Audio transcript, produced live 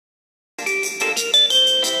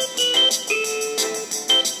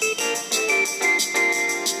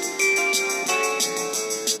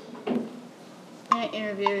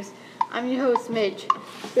host, Midge.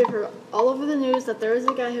 We've heard all over the news that there is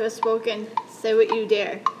a guy who has spoken, say what you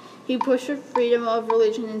dare. He pushed for freedom of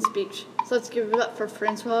religion and speech. So let's give it up for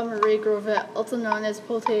Francois Marie Grovet, also known as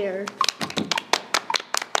Voltaire.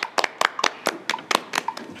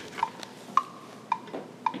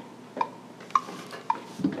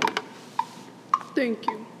 Thank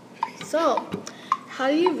you. So, how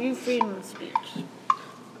do you view freedom of speech?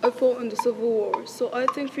 I fought in the Civil War, so I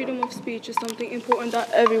think freedom of speech is something important that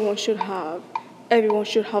everyone should have. Everyone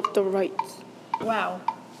should have the rights. Wow.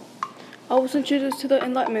 I was introduced to the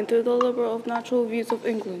Enlightenment through the liberal of natural views of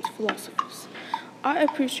England's philosophers. I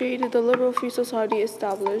appreciated the liberal free society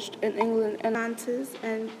established in England and advances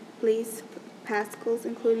and Blaise Pascal's,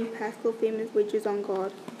 including Pascal's famous wages on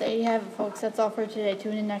God. There you have it, folks. That's all for today.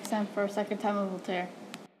 Tune in next time for a second time of Voltaire.